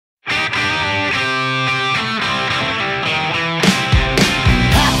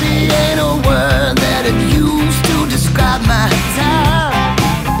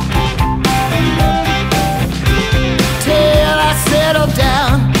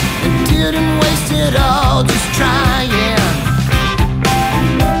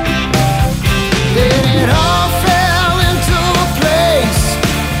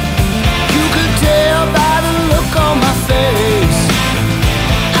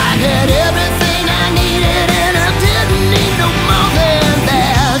had everything I needed and I didn't need no more than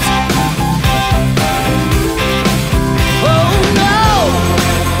that. Oh no,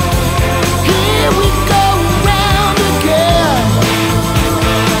 here we go round again.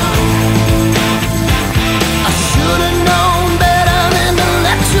 I should have known better than to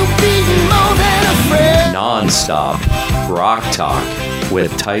let you be more than a friend. Non-stop rock talk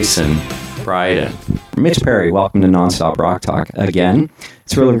with Tyson Bryden. Mitch Perry, welcome to Non-Stop Rock Talk again.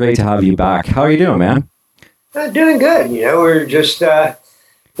 It's really great to have you back. How are you doing, man? Doing good. You know, we're just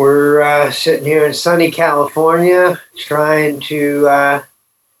we're sitting here in sunny California, trying to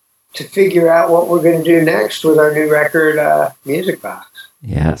figure out what we're going to do next with our new record, Music Box.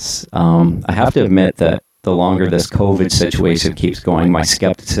 Yes. I have to admit that the longer this COVID situation keeps going, my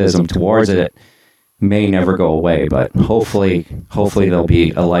skepticism towards it may never go away, but hopefully there'll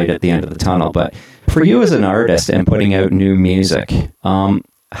be a light at the end of the tunnel. But for you as an artist and putting out new music,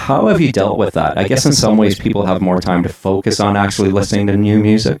 how have you dealt with that? I guess in some ways people have more time to focus on actually listening to new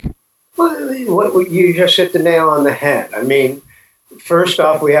music. Well, I mean, you just hit the nail on the head. I mean, first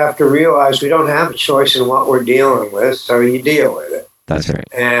off, we have to realize we don't have a choice in what we're dealing with, so you deal with it. That's right.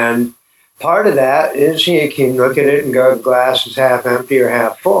 And part of that is you can look at it and go, the glass is half empty or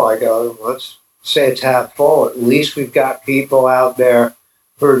half full. I go, let's say it's half full. At least we've got people out there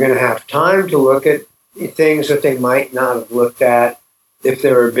who are going to have time to look at things that they might not have looked at if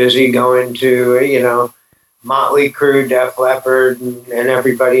they were busy going to, you know, Motley Crue, Def Leppard, and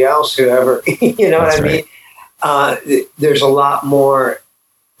everybody else, whoever, you know That's what I mean? There's a lot more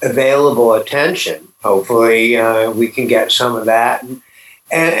available attention. Hopefully we can get some of that.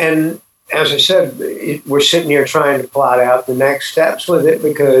 And as I said, we're sitting here trying to plot out the next steps with it,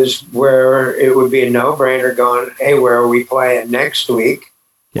 because where it would be a no-brainer going, hey, where are we playing next week?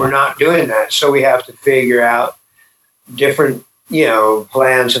 Yeah. We're not doing that. So we have to figure out different, you know,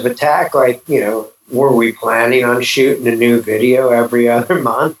 plans of attack. Like, you know, were we planning on shooting a new video every other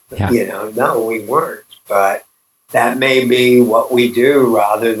month? Yeah. You know, no, we weren't. But that may be what we do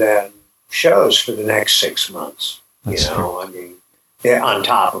rather than shows for the next 6 months. That's you know, true. I mean, on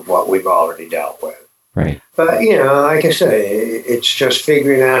top of what we've already dealt with. Right. But, you know, like I said, it's just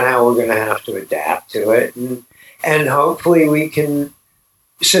figuring out how we're going to have to adapt to it. And hopefully we can,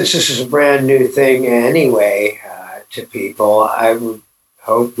 since this is a brand new thing anyway to people, I would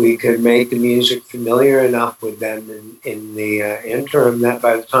hope we could make the music familiar enough with them in the interim that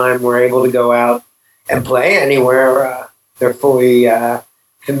by the time we're able to go out and play anywhere, they're fully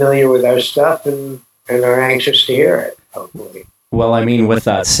familiar with our stuff and are anxious to hear it, hopefully. Well, I mean, with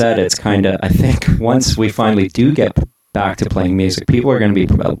that said, it's kind of, I think once we finally do get back to playing music, people are going to be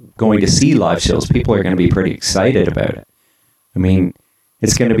going to see live shows. People are going to be pretty excited about it. I mean,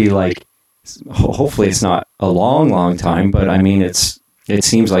 it's going to be like, hopefully it's not a long time, but I mean, it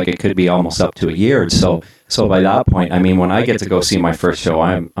seems like it could be almost up to a year. So by that point, I mean, when I get to go see my first show,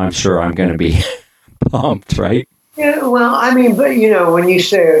 I'm sure I'm going to be pumped, right? Yeah, well, I mean, but, you know, when you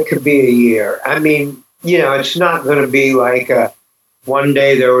say it could be a year, I mean, you know, it's not going to be like one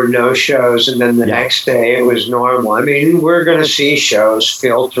day there were no shows and then the next day it was normal. I mean, we're going to see shows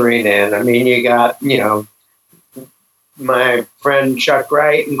filtering in. I mean, you got, you know, my friend Chuck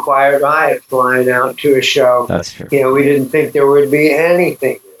Wright and Quiet Riot flying out to a show. That's true. You know, we didn't think there would be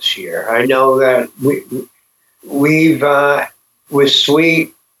anything this year. I know that we've with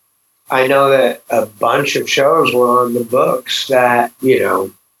Sweet, I know that a bunch of shows were on the books that, you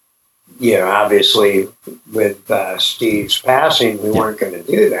know, obviously with Steve's passing, we weren't going to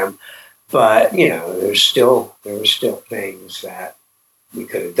do them. But, you know, there were still things that we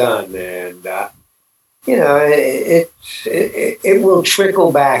could have done. And, you know, it will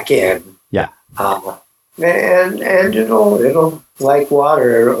trickle back in. Yeah. And it'll like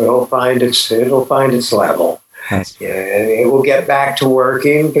water, it'll find its level. That's yeah, it will get back to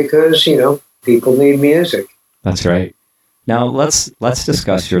working because, you know, people need music. That's right. Now let's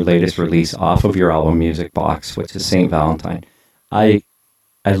discuss your latest release off of your album Music Box, which is St. Valentine. I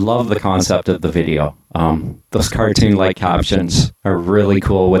love the concept of the video. Those cartoon-like captions are really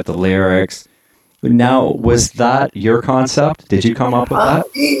cool with the lyrics. Now, was that your concept? Did you come up with that?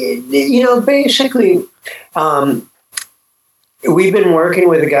 You know, basically, we've been working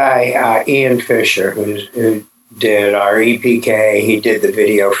with a guy, Ian Fisher, who did our EPK. He did the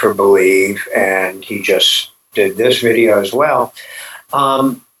video for Believe, and he just did this video as well.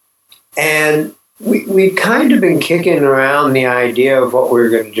 And we've kind of been kicking around the idea of what we're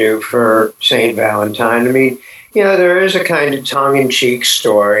going to do for St. Valentine. I mean, you know, there is a kind of tongue-in-cheek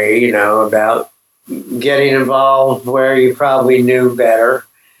story, you know, about getting involved where you probably knew better.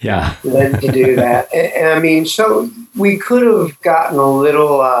 Yeah. than to do that. And I mean, so we could have gotten a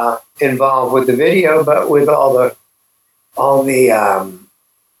little involved with the video, but with all the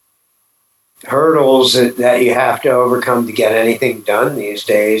hurdles that you have to overcome to get anything done these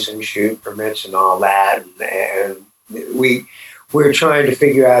days, and shoot permits and all that, and we're trying to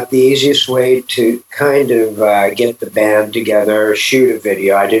figure out the easiest way to kind of get the band together, shoot a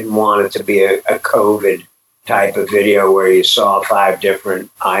video. I didn't want it to be a COVID type of video where you saw 5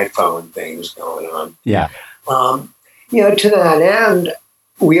 different iPhone things going on. Yeah. To that end,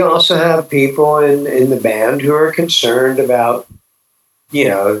 we also have people in the band who are concerned about,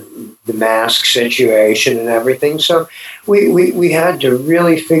 the mask situation and everything. So we had to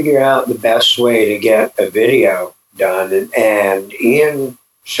really figure out the best way to get a video done. And Ian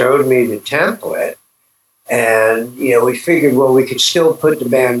showed me the template. And, we figured, well, we could still put the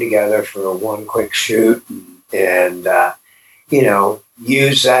band together for one quick shoot and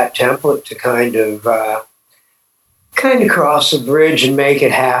use that template to kind of cross the bridge and make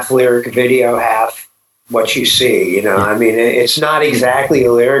it half lyric video, half what you see. I mean, it's not exactly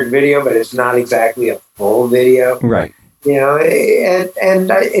a lyric video, but it's not exactly a full video. Right. And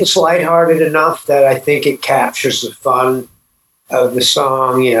it's lighthearted enough that I think it captures the fun of the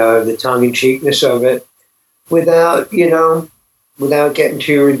song, the tongue-in-cheekness of it, without getting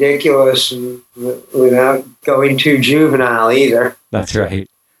too ridiculous and without going too juvenile either. That's right.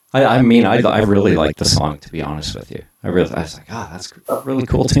 I mean, I really like the song, to be honest with you. I was like, that's a really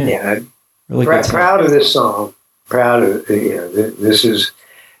cool tune. Yeah, really proud of this song. Proud of this is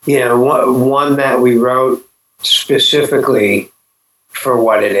one that we wrote specifically for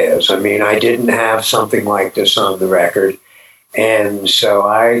what it is. I mean, I didn't have something like this on the record, and so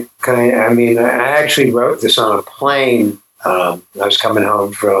I actually wrote this on a plane. I was coming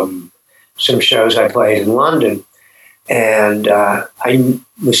home from some shows I played in London, and I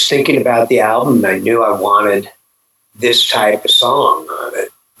was thinking about the album, and I knew I wanted this type of song on it.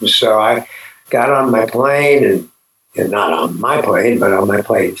 So I got on my plane, and not on my plane, but on my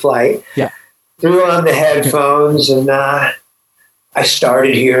plane flight, threw on the headphones, and I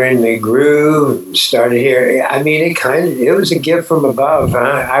started hearing the groove, and started hearing, I mean, it was a gift from above.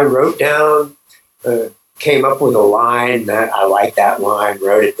 I wrote down, came up with a line that I liked that line,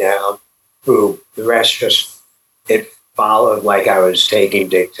 wrote it down, boom. The rest it followed like I was taking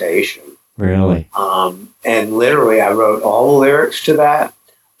dictation. Really? And literally, I wrote all the lyrics to that,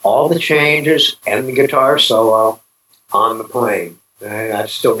 all the changes, and the guitar solo on the plane. And I've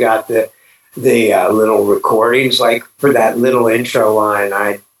still got the little recordings, like for that little intro line,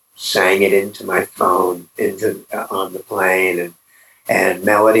 I sang it into my phone, on the plane, and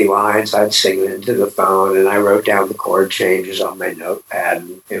melody lines, I'd sing it into the phone, and I wrote down the chord changes on my notepad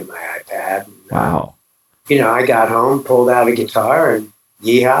and in my iPad. And, wow. I got home, pulled out a guitar, and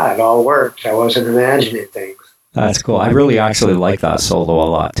yeehaw, it all worked. I wasn't imagining things. That's cool. I really actually like that solo a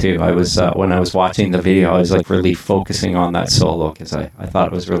lot too. I was when I was watching the video, I was like really focusing on that solo because I thought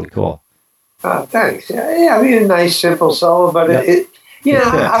it was really cool. Thanks. Yeah, I mean, a nice simple solo, but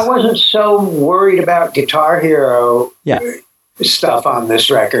I wasn't so worried about Guitar Hero stuff on this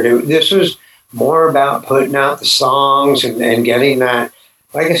record. This was more about putting out the songs and getting that.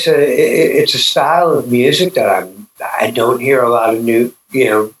 Like I said, it's a style of music that I don't hear a lot of new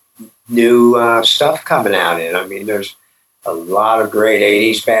stuff coming out in. I mean, there's a lot of great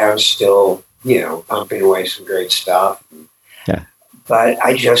 80s bands still, pumping away some great stuff. Yeah. But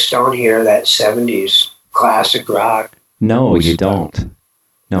I just don't hear that 70s classic rock. No, you don't.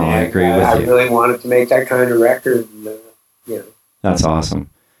 No, I agree with you. I really wanted to make that kind of record. And, That's awesome.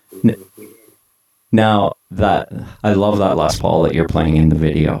 Now, I love that Les Paul that you're playing in the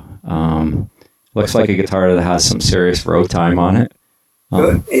video. Looks like a guitar that has some serious road time on it.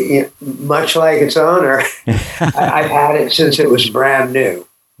 Much like its owner, I've had it since it was brand new.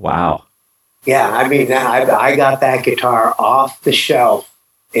 Wow. Yeah, I mean, I got that guitar off the shelf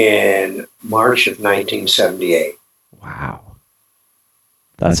in March of 1978. Wow.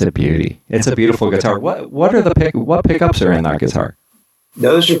 That's a beauty. It's a beautiful guitar. What are what pickups are in that guitar?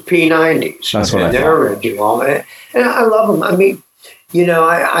 Those are P90s. That's what I thought. They're original. And I love them. I mean,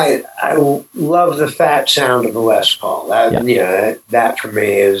 I love the fat sound of the Les Paul. That for me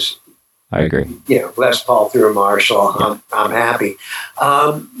is... I agree. Les Paul through a Marshall. I'm happy.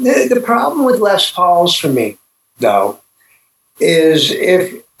 The problem with Les Pauls for me, though, is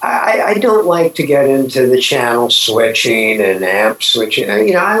if I don't like to get into the channel switching and amp switching.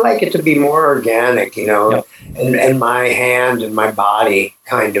 I like it to be more organic, and my hand and my body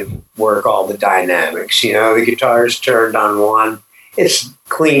kind of work all the dynamics. The guitar's turned on one, it's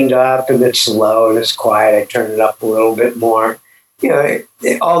cleaned up and it's low and it's quiet. I turn it up a little bit more.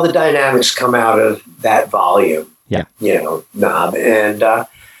 all the dynamics come out of that volume. Yeah. Knob. And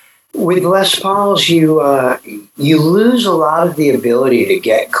with Les Pauls, you lose a lot of the ability to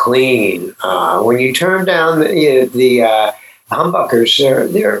get clean. When you turn down the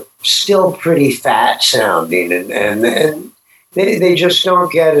humbuckers, they're still pretty fat sounding, and they just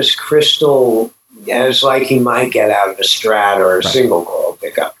don't get as crystal as like you might get out of a Strat or a single coil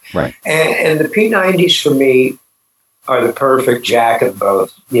pickup. Right. And the P90s for me are the perfect jack of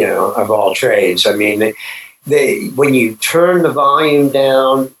both, of all trades. I mean, they when you turn the volume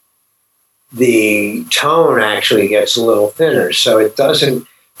down, the tone actually gets a little thinner, so it doesn't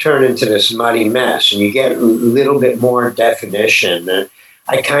turn into this muddy mess, and you get a little bit more definition.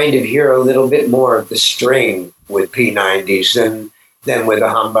 I kind of hear a little bit more of the string with P90s than with a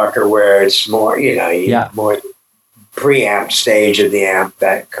humbucker, where it's more, more preamp stage of the amp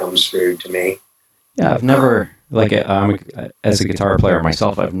that comes through to me. Yeah, I've never, as a guitar player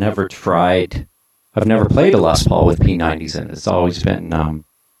myself, I've never played a Les Paul with P90s in it. It's always been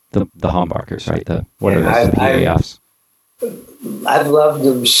the humbuckers, right? The PAFs. I've loved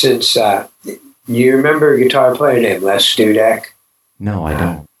them since. You remember a guitar player named Les Dudek? No, I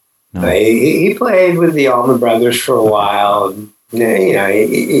don't. No. He played with the Allman Brothers for a while. And,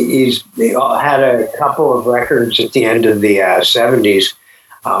 he's had a couple of records at the end of the 70s.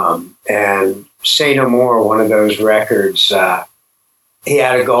 And Say No More, one of those records, he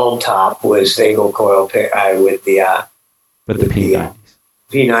had a gold top with single coil with the P90s.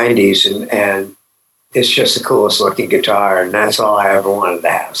 P90s, and it's just the coolest looking guitar, and that's all I ever wanted to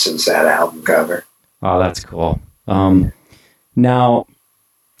have since that album cover. Oh, that's cool. Now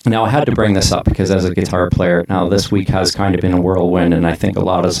I had to bring this up because as a guitar player, now this week has kind of been a whirlwind, and I think a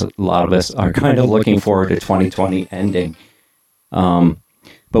lot of us are kind of looking forward to 2020 ending.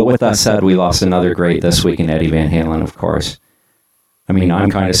 But with that said, we lost another great this week in Eddie Van Halen, of course. I mean, I'm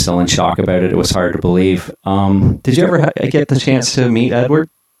kind of still in shock about it. It was hard to believe. Did you ever get the chance to meet Edward?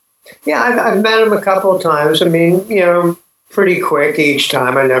 Yeah, I've met him a couple of times. I mean, pretty quick each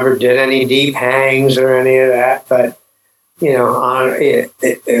time. I never did any deep hangs or any of that, but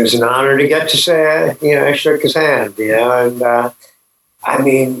it was an honor to get to say, I shook his hand, and I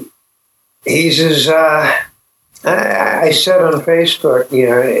mean, he's as, I said on Facebook,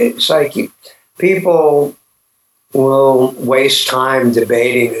 it's like people will waste time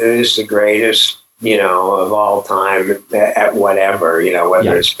debating who's the greatest, of all time at whatever,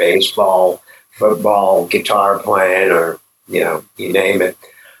 whether it's baseball, football, guitar playing, or, you name it.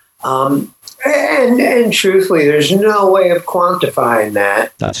 And truthfully, there's no way of quantifying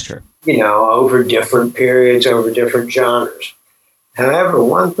that. That's true. Over different periods, over different genres. However,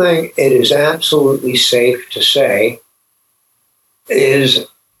 one thing it is absolutely safe to say is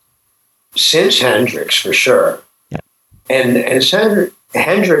since Hendrix, for sure. Yeah. And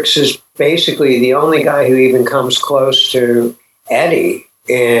Hendrix is basically the only guy who even comes close to Eddie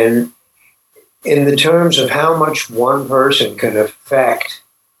in the terms of how much one person can affect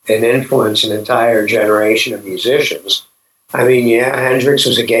and influence an entire generation of musicians. I mean, yeah, Hendrix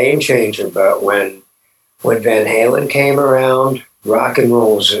was a game changer, but when Van Halen came around, rock and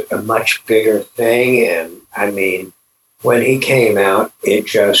roll was a much bigger thing. And I mean, when he came out, it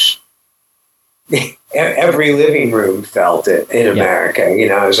just, every living room felt it in America,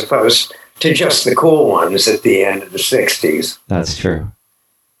 as opposed to just the cool ones at the end of the 60s. That's true.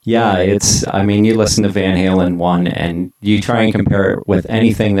 Yeah, you listen to Van Halen 1 and you try and compare it with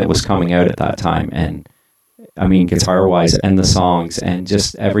anything that was coming out at that time. And I mean, guitar-wise and the songs and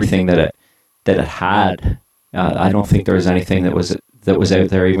just everything that it had. I don't think there was anything that was out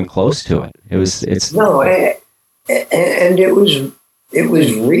there even close to it. No, and it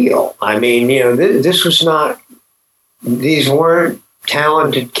was real. I mean, this was not, these weren't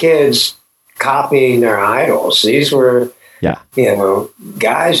talented kids copying their idols. These were,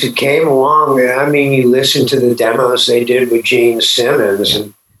 guys who came along. I mean, you listen to the demos they did with Gene Simmons,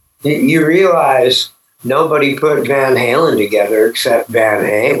 and you realize nobody put Van Halen together except Van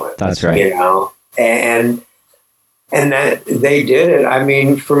Halen. That's right. And that they did it. I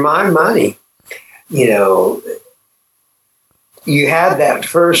mean, for my money, you had that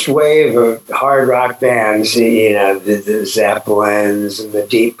first wave of hard rock bands, the Zeppelins and the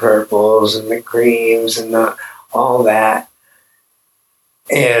Deep Purples and the Creams and all that.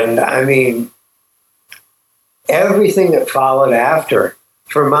 And I mean, everything that followed after,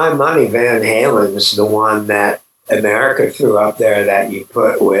 for my money, Van Halen's the one that America threw up there that you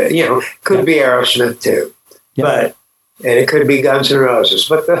put with, could be Aerosmith too, and it could be Guns N' Roses,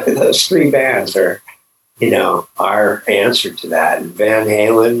 but those three bands are, our answer to that. And Van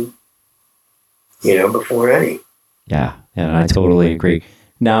Halen, before any. Yeah. and I totally agree.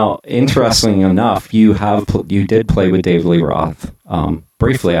 Now, interestingly enough, you did play with Dave Lee Roth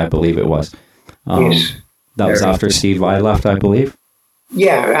briefly, I believe it was. Yes. That was after Steve Vai left, I believe.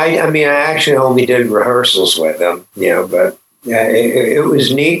 Yeah, I mean, I actually only did rehearsals with them, but yeah, it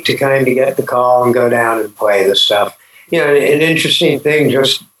was neat to kind of get the call and go down and play the stuff. An interesting thing,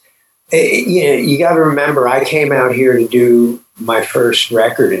 you got to remember, I came out here to do my first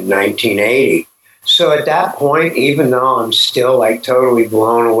record in 1980. So at that point, even though I'm still like totally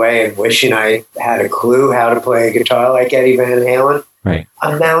blown away and wishing I had a clue how to play a guitar like Eddie Van Halen, right.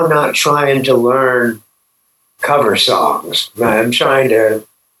 I'm now not trying to learn cover songs. I'm trying to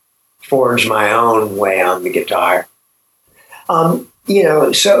forge my own way on the guitar. So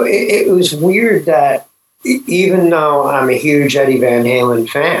it was weird that even though I'm a huge Eddie Van Halen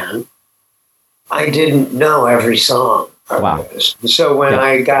fan, I didn't know every song. Wow. So when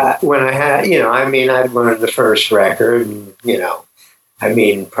I'd learned the first record,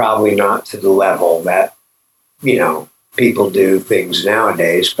 and, probably not to the level that, people do things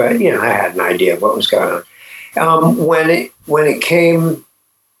nowadays, but, I had an idea of what was going on. When it came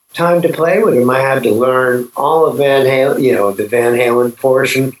time to play with him, I had to learn all of Van Halen, the Van Halen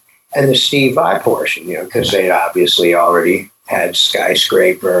portion and the Steve Vai portion, because they'd obviously already had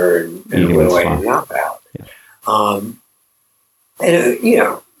Skyscraper and a little way to knock out. And,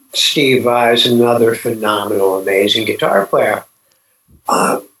 Steve Vai is another phenomenal, amazing guitar player.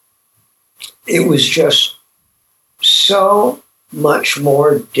 It was just so much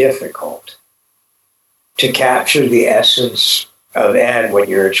more difficult to capture the essence of Ed when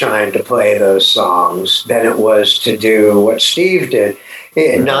you're trying to play those songs than it was to do what Steve did.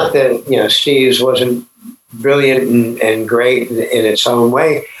 Not that, Steve's wasn't brilliant and great in its own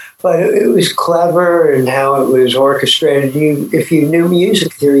way, but it was clever and how it was orchestrated. If you knew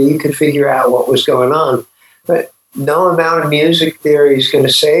music theory, you could figure out what was going on. But no amount of music theory is going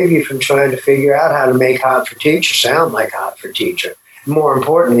to save you from trying to figure out how to make Hot for Teacher sound like Hot for Teacher. More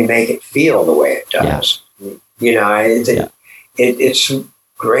importantly, make it feel the way it does. Yeah. It's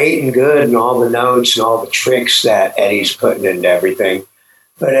great and good and all the notes and all the tricks that Eddie's putting into everything.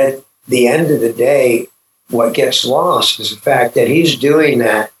 But at the end of the day, what gets lost is the fact that he's doing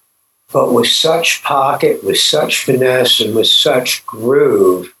that, but with such pocket, with such finesse, and with such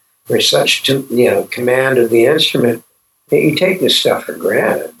groove, with such command of the instrument, that you take this stuff for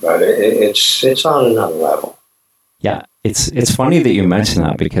granted. But it's on another level. Yeah, it's funny that you mention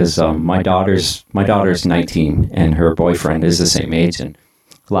that because my daughter's 19 and her boyfriend is the same age. And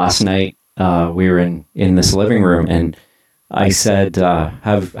last night we were in this living room and I said,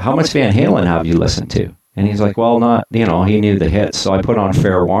 how much Van Halen have you listened to? And he's like, well, not, he knew the hits. So I put on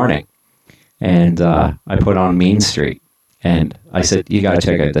Fair Warning and I put on Mean Street. And I said, you got to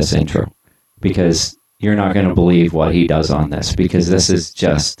check out this intro because you're not going to believe what he does on this because this is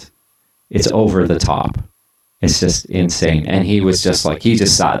just, it's over the top. It's just insane. And he was just like, he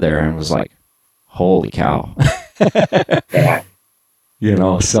just sat there and was like, holy cow.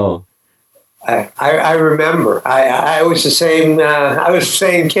 So. I remember. I was the same. I was the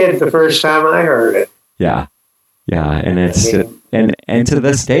same kid the first time I heard it. Yeah, and it's and to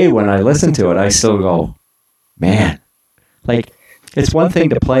this day when I listen to it, I still go, man, like it's one thing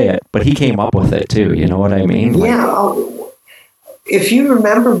to play it, but he came up with it too. You know what I mean? If you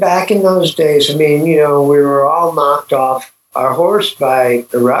remember back in those days, we were all knocked off our horse by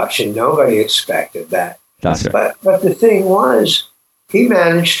Eruption. Nobody expected that. That's right. But the thing was, he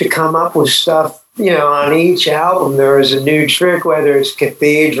managed to come up with stuff, on each album. There was a new trick, whether it's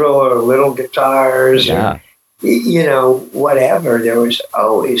Cathedral or Little Guitars or, whatever. There was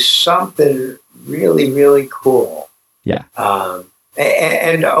always something really, really cool. Yeah.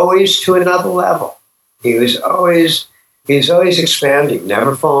 And always to another level. He was always expanding,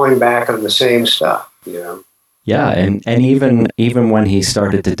 never falling back on the same stuff, Yeah, and even when he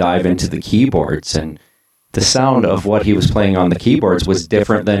started to dive into the keyboards and the sound of what he was playing on the keyboards was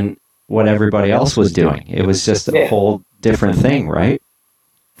different than what everybody else was doing. It was just a whole different thing, right?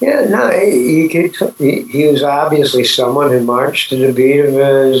 Yeah, no, he was obviously someone who marched to the beat of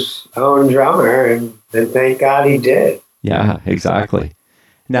his own drummer, and thank God he did. Yeah, exactly.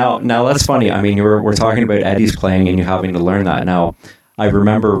 Now that's funny. We're talking about Eddie's playing and you having to learn that. Now, I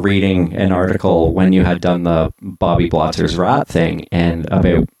remember reading an article when you had done the Bobby Blotzer's Rat thing and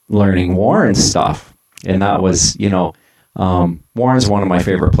about learning Warren's stuff. And that was, Warren's one of my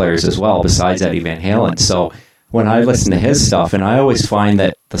favorite players as well, besides Eddie Van Halen. So when I listen to his stuff, and I always find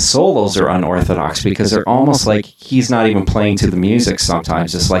that the solos are unorthodox because they're almost like he's not even playing to the music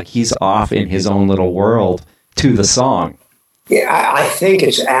sometimes. It's like he's off in his own little world to the song. Yeah, I think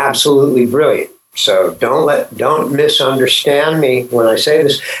it's absolutely brilliant. So don't misunderstand me when I say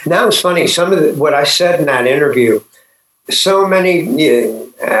this. Now it's funny. Some of what I said in that interview, so many,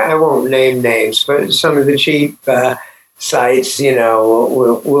 I won't name names, but some of the cheap sites,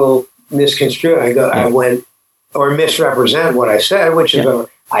 will misconstrue. I went or misrepresent what I said, which is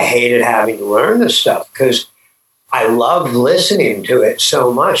I hated having to learn this stuff because I love listening to it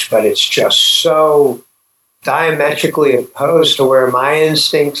so much, but it's just so diametrically opposed to where my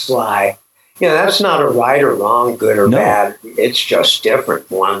instincts lie. That's not a right or wrong, good or bad. It's just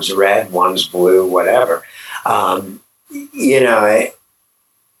different. One's red, one's blue, whatever.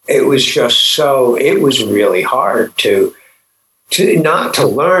 It was just it was really hard to not to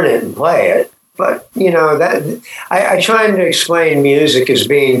learn it and play it. But, I try to explain music as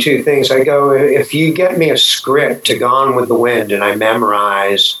being two things. I go, if you get me a script to Gone with the Wind and I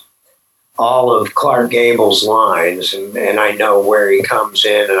memorize all of Clark Gable's lines and I know where he comes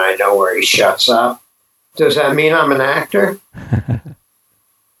in and I know where he shuts up, does that mean I'm an actor?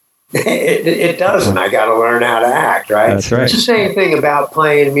 It doesn't. I got to learn how to act, right? That's right. It's the same thing about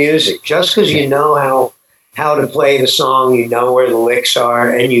playing music. Just because you know how to play the song, you know where the licks are,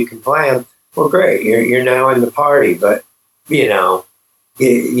 and you can play them, well, great. You're now in the party, but, you're now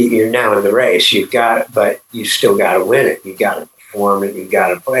in the race. But you still got to win it. You got to perform it. You got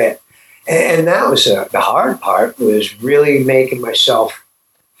to play it. And that was the hard part, was really making myself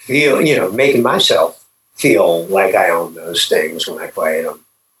feel like I own those things when I played them.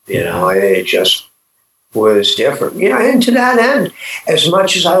 It just was different. And to that end, as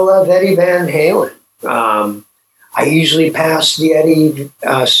much as I love Eddie Van Halen, I usually pass the Eddie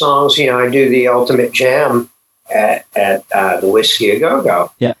songs. I do the Ultimate Jam at the Whiskey A Go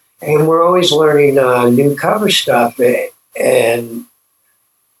Go. Yeah. And we're always learning new cover stuff. And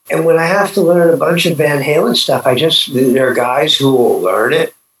when I have to learn a bunch of Van Halen stuff, there are guys who will learn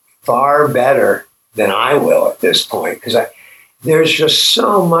it far better than I will at this point, because there's just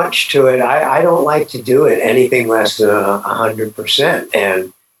so much to it. I don't like to do it anything less than 100%.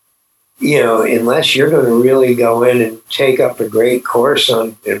 And, unless you're going to really go in and take up a great course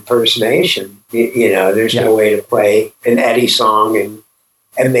on impersonation, there's no way to play an Eddie song and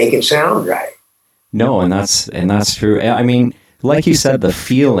make it sound right. No, and that's true. I mean, like you said, the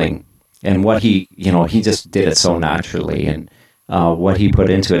feeling and what he just did it so naturally, and what he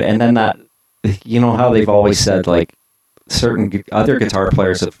put into it. And then that, how they've always said, like, certain other guitar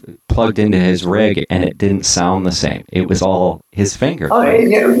players have plugged into his rig and it didn't sound the same. It was all his finger. Oh, I've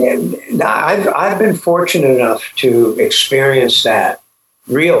been fortunate enough to experience that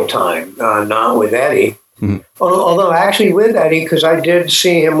real time, not with Eddie. Mm-hmm. Although actually with Eddie, because I did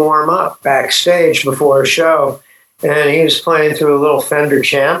see him warm up backstage before a show, and he was playing through a little Fender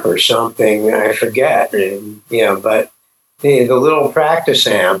Champ or something, I forget. And, but the little practice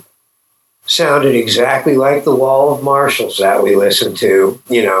amp sounded exactly like the wall of Marshalls that we listened to,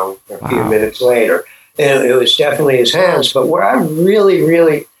 a few minutes later. And it was definitely his hands. But where I really,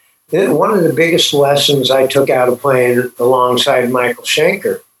 really, one of the biggest lessons I took out of playing alongside Michael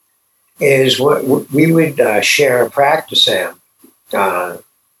Schenker is what we would share a practice amp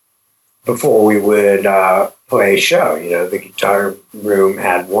before we would play a show. The guitar room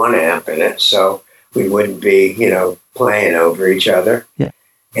had one amp in it, so we wouldn't be, playing over each other. Yeah.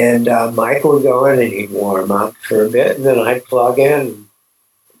 And Michael would go in and he'd warm up for a bit, and then I'd plug in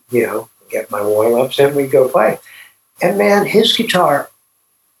and, get my warm-ups, and we'd go play. And, man, his guitar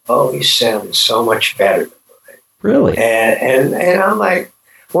always sounded so much better than mine. Really? And I'm like,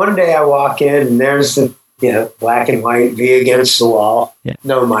 one day I walk in, and there's the, black and white V against the wall. Yeah.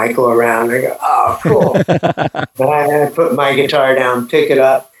 No Michael around. I go, oh, cool. But I put my guitar down, pick it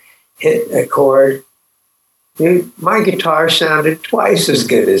up, hit a chord. Dude, my guitar sounded twice as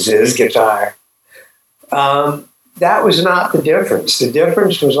good as his guitar. That was not the difference. The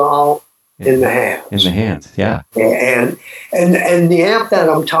difference was all in the hands. In the hands, yeah. And the amp that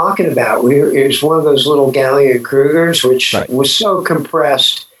I'm talking about is one of those little Gallien-Krugers, which was so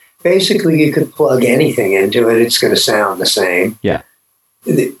compressed. Basically, you could plug anything into it; it's going to sound the same. Yeah.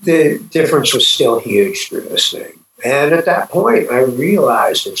 The difference was still huge through this thing. And at that point, I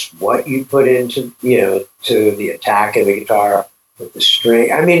realized it's what you put into, to the attack of the guitar with the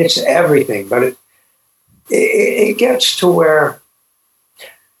string. I mean, it's everything, but it gets to where,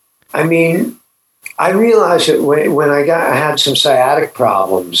 I mean, I realized that when I had some sciatic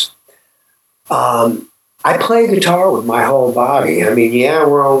problems, I play guitar with my whole body. I mean,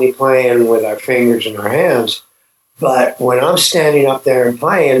 we're only playing with our fingers and our hands, but when I'm standing up there and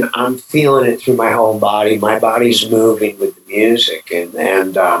playing, I'm feeling it through my whole body. My body's moving with the music. And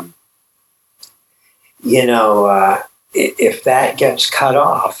if that gets cut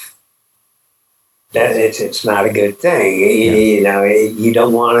off, that it's not a good thing. You know, you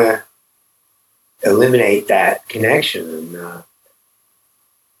don't want to eliminate that connection. And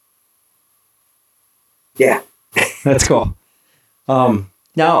yeah, That's cool.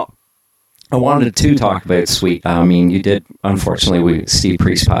 Now, I wanted to talk about Sweet. I mean, you did. Unfortunately, Steve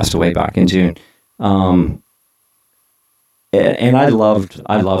Priest passed away back in June. And I loved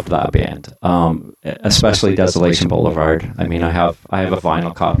that band, especially Desolation Boulevard. I mean, I have a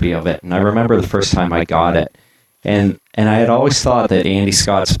vinyl copy of it, and I remember the first time I got it, and I had always thought that Andy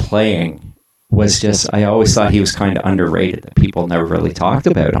Scott's playing was just. I always thought he was kind of underrated, that people never really talked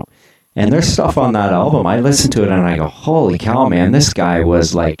about him. And there's stuff on that album. I listened to it and I go, "Holy cow, man! This guy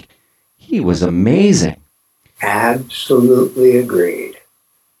was like, he was amazing." absolutely agreed.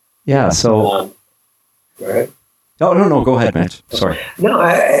 Yeah. So. Right. Oh, no. Go ahead, Mitch. Sorry. No,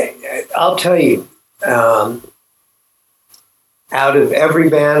 I'll tell you. Out of every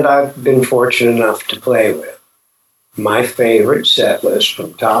band I've been fortunate enough to play with, my favorite set list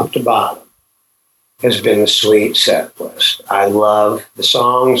from top to bottom has been the Sweet set list. I love the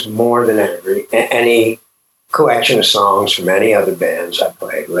songs more than any collection of songs from any other bands I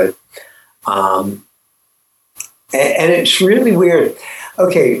played with. And it's really weird.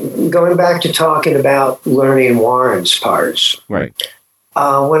 Okay, going back to talking about learning Warren's parts. Right.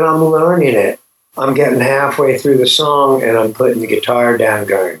 When I'm learning it, I'm getting halfway through the song and I'm putting the guitar down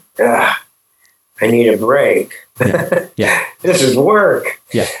going, I need a break. Yeah. This is work.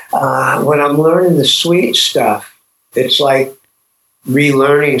 Yeah. When I'm learning the Sweet stuff, it's like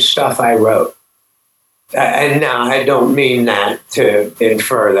relearning stuff I wrote. And now I don't mean that to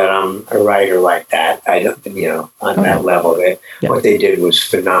infer that I'm a writer like that. I don't, on that level, what they did was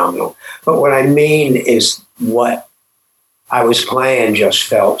phenomenal. But what I mean is what I was playing just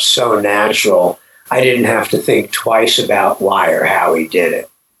felt so natural. I didn't have to think twice about why or how he did it.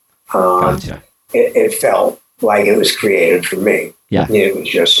 Gotcha. It felt like it was created for me. Yeah. It was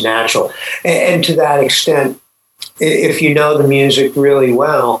just natural. And to that extent, if you know the music really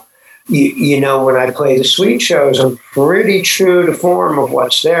well, you know, when I play the Sweet shows, I'm pretty true to form of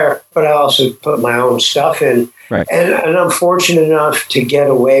what's there, but I also put my own stuff in. Right. And I'm fortunate enough to get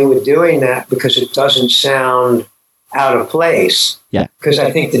away with doing that because it doesn't sound out of place. Yeah. Because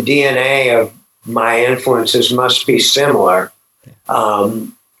I think the DNA of my influences must be similar.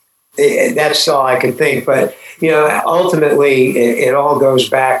 That's all I can think. But, ultimately, it all goes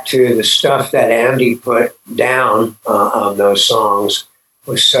back to the stuff that Andy put down on those songs.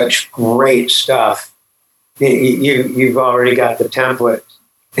 Was such great stuff. You've already got the template,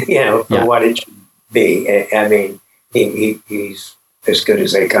 for what it should be. I mean, he's as good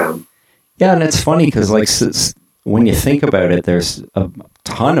as they come. Yeah, and it's funny because, when you think about it, there's a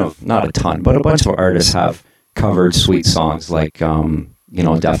ton of, not a ton, but a bunch of artists have covered Sweet songs, like,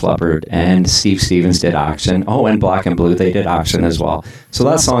 Def Leppard, and Steve Stevens did Action. Oh, and Black and Blue, they did Action as well. So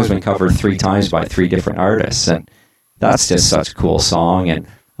that song's been covered 3 times by 3 different artists, and that's just such a cool song. And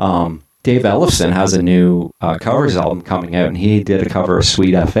Dave Ellefson has a new covers album coming out, and he did a cover of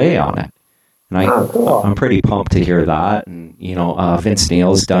Sweet FA on it. And I'm pretty pumped to hear that. And, Vince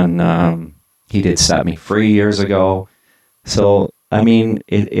Neil's done, he did Set Me Free years ago. So, I mean,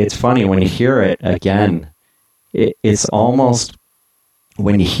 it's funny when you hear it again, it's almost,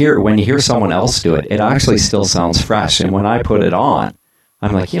 when you hear someone else do it, it actually still sounds fresh. And when I put it on,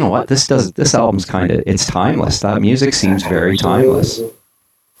 I'm like, you know what? This album's it's timeless. That music seems very timeless.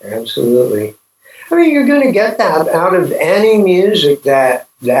 Absolutely. I mean, you're going to get that out of any music that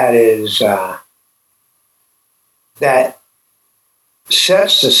is that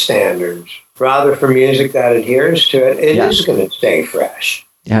sets the standards. Rather, for music that adheres to it, it is going to stay fresh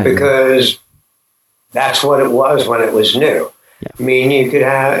because that's what it was when it was new. Yeah. I mean, you could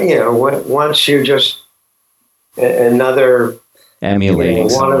have, once you're just another emulating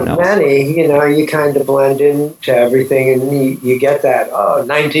one of many, you kind of blend into everything, and you get that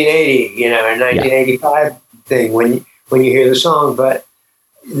 1980, 1985 thing when you hear the song. But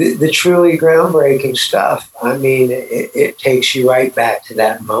the truly groundbreaking stuff, I mean, it takes you right back to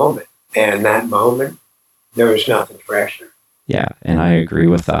that moment, and that moment there was nothing fresher. Yeah, and I agree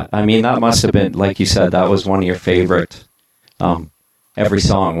with that. I mean, that must have been, like you said, that was one of your favorite. Every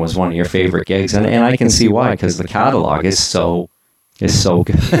song was one of your favorite gigs, and I can see why, because the catalog is so good.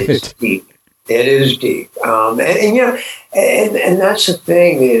 It's deep. It is deep. And that's the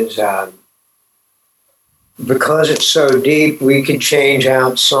thing is, because it's so deep, we could change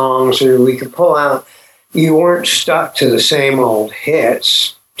out songs, or we could pull out. You weren't stuck to the same old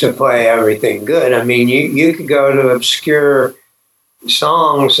hits to play everything good. I mean, you could go to obscure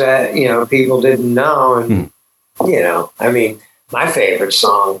songs that people didn't know, and I mean, my favorite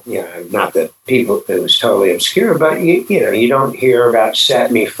song, not that it was totally obscure, but you don't hear about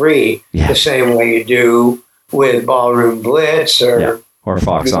Set Me Free the same way you do with Ballroom Blitz or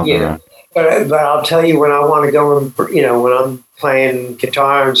Fox on the Run. But I'll tell you, when I want to go and, when I'm playing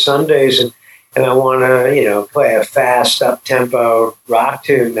guitar on Sundays and I want to, play a fast up-tempo rock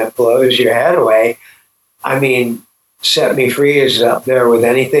tune that blows your head away, I mean, Set Me Free is up there with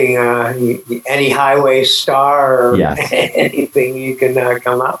anything, any Highway Star or anything you can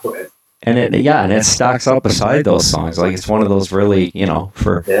come up with. And it stacks up beside those songs. Like, it's one of those really,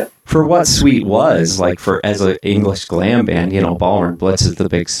 for what Sweet was, like, as an English glam band, Ballroom Blitz is the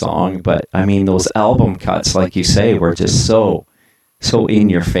big song. But, I mean, those album cuts, like you say, were just so in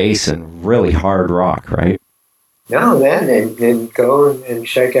your face and really hard rock, right? No, man, and go and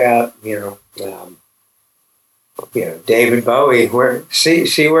check out, David Bowie.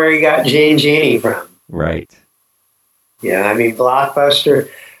 See where he got Gene Genie from. Right. Yeah, I mean, Blockbuster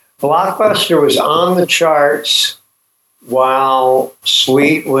was on the charts while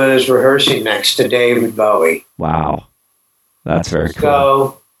Sweet was rehearsing next to David Bowie. Wow. That's very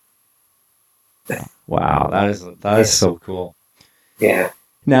cool. Wow, that is so cool. Yeah.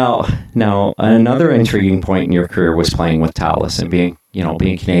 Now, another intriguing point in your career was playing with Talas and being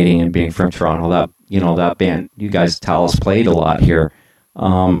Canadian and being from Toronto. That band, you guys, Talas, played a lot here.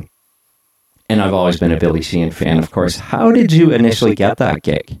 And I've always been a Billy Sheehan fan, of course. How did you initially get that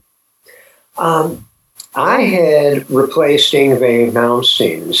gig? I had replaced Yngwie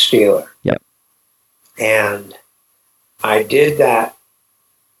Malmsteen, the Steeler. Yep. And I did that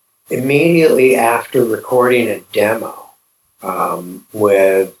immediately after recording a demo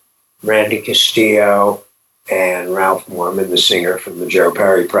with Randy Castillo and Ralph Morman, the singer from the Joe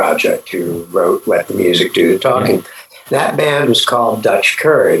Perry Project, who wrote Let the Music Do the Talking. Yeah. That band was called Dutch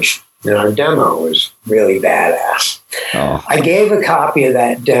Courage, and our demo was really badass. Oh. I gave a copy of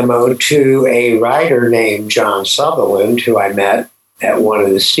that demo to a writer named John Sutherland, who I met at one of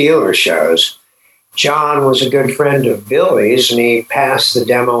the Steeler shows. John was a good friend of Billy's, and he passed the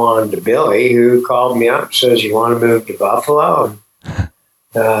demo on to Billy, who called me up and says, "You want to move to Buffalo and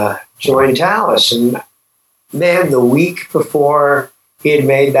join Talas?" And man, the week before he had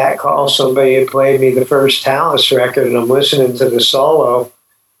made that call, somebody had played me the first Talas record, and I'm listening to the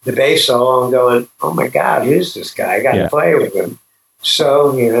bass solo, and going, "Oh my God, who's this guy? I got to play with him."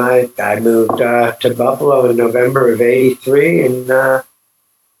 So, I moved to Buffalo in November of '83, and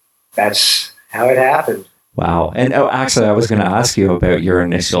that's how it happened. Wow. And actually, I was going to ask you about your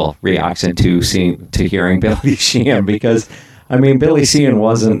initial reaction to hearing Billy Sheehan, because, I mean, Billy Sheehan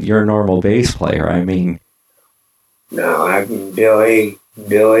wasn't your normal bass player. I mean... No, Billy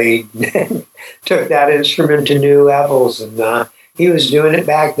took that instrument to new levels, and he was doing it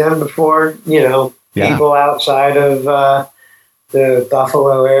back then before, people outside of the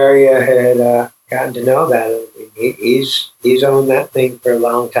Buffalo area had gotten to know about it. He's owned that thing for a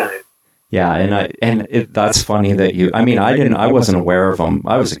long time. Yeah, that's funny that I wasn't aware of him.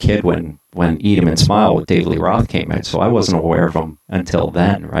 I was a kid when Eat 'Em and Smile with Dave Lee Roth came out, so I wasn't aware of him until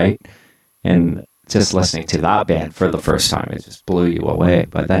then, right? And just listening to that band for the first time, it just blew you away.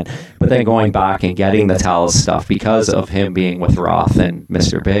 But then going back and getting the Talas stuff because of him being with Roth and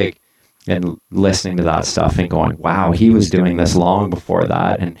Mr. Big, and listening to that stuff and going, wow, he was doing this long before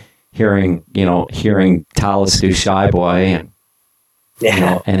that, and hearing Talas do Shy Boy and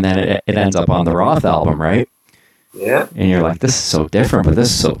and then it ends up on the Roth album, right? Yeah. And you're like, this is so different, but this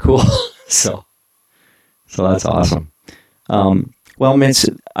is so cool. so that's awesome. Well, Mitch,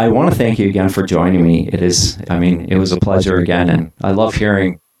 I want to thank you again for joining me. It was a pleasure again, and I love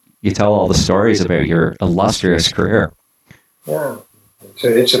hearing you tell all the stories about your illustrious career. Yeah.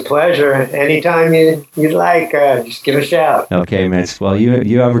 It's a pleasure. Anytime you'd like, just give a shout. Okay, Mitch. Well,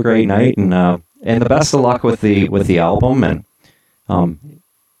 you have a great night, and the best of luck with the album, and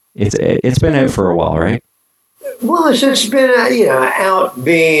it's been out for a while, right? Well, it's been out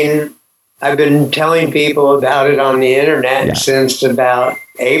being. I've been telling people about it on the internet since about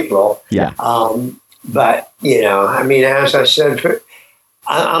April. Yeah. But as I said,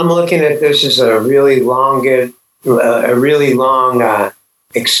 I'm looking at this as a really long,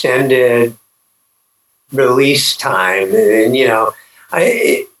 extended release time, and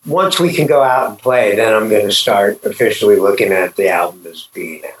once we can go out and play, then I'm going to start officially looking at the album as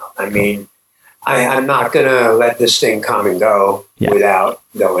being out. I mean, I'm not going to let this thing come and go without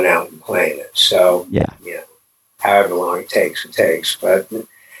going out and playing it. So, however long it takes. But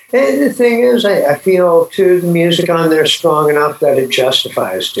the thing is, I feel, too, the music on there is strong enough that it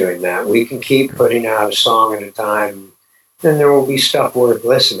justifies doing that. We can keep putting out a song at a time, then there will be stuff worth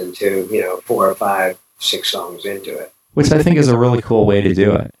listening to, 4 or 5, 6 songs into it. which I think is a really cool way to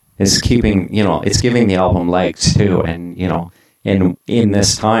do it. It's keeping, it's giving the album legs too. And, in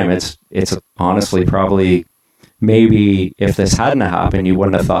this time, it's honestly probably, maybe if this hadn't happened, you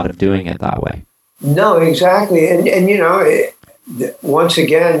wouldn't have thought of doing it that way. No, exactly. And once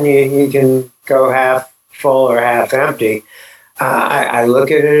again, you can go half full or half empty. I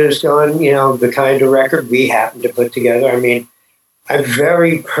look at it as going, the kind of record we happen to put together. I mean, I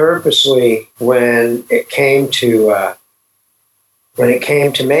very purposely, when it came to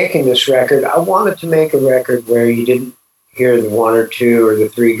making this record, I wanted to make a record where you didn't hear the one or two or the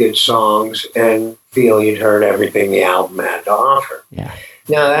three good songs and feel you'd heard everything the album had to offer. Yeah.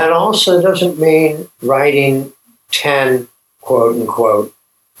 Now, that also doesn't mean writing 10 quote-unquote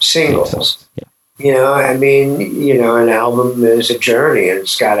singles. Yeah. An album is a journey, and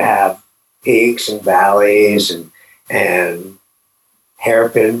it's got to have peaks and valleys and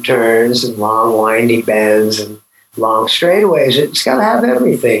hairpin turns and long, windy bends and long straightaways. It's got to have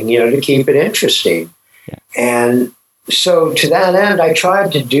everything, to keep it interesting. Yeah. And so to that end, I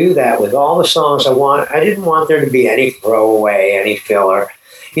tried to do that with all the songs I want. I didn't want there to be any throwaway, any filler,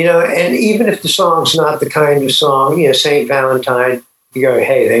 and even if the song's not the kind of song, St. Valentine, you go,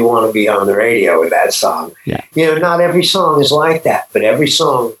 hey, they want to be on the radio with that song. Yeah. Not every song is like that, but every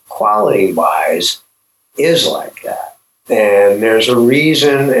song quality-wise is like that. And there's a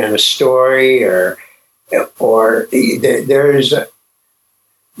reason and a story, or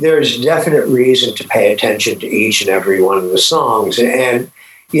there's definite reason to pay attention to each and every one of the songs. And,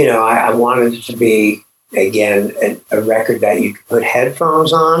 I wanted it to be, again, a record that you could put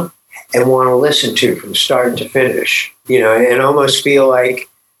headphones on and want to listen to from start to finish, and almost feel like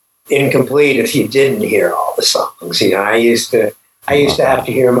incomplete if you didn't hear all the songs. I used to have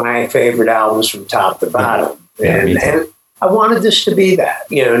to hear my favorite albums from top to bottom. And I wanted this to be that,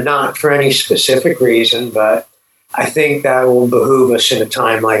 not for any specific reason, but I think that will behoove us in a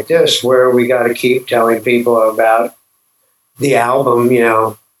time like this where we got to keep telling people about the album,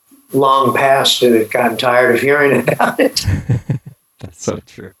 long past and have gotten tired of hearing about it. That's so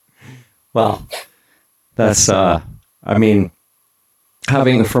true. Well, that's, from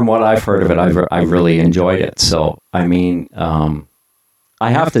what I've heard of it, I've really enjoyed it. So, I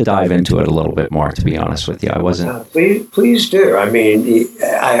have to dive into it a little bit more, to be honest with you. I wasn't. Please do.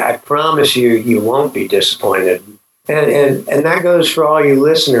 I promise you won't be disappointed. And that goes for all you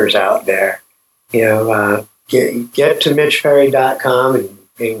listeners out there. Get to MitchPerry.com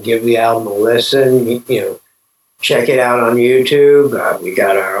and give the album a listen. Check it out on YouTube. We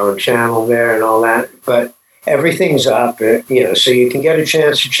got our own channel there and all that. But everything's up, so you can get a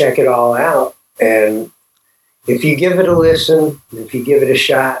chance to check it all out. And if you give it a listen, if you give it a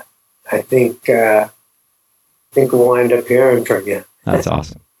shot, I think we'll wind up hearing from you. That's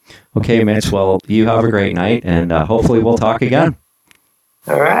awesome. Okay, Mitch. Well, you have a great night, and hopefully we'll talk again.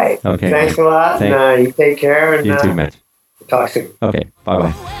 All right. Okay. Thanks a lot. And, you take care. And, you too, Mitch. Talk soon. Okay.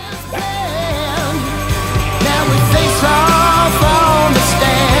 Bye-bye. Now we face all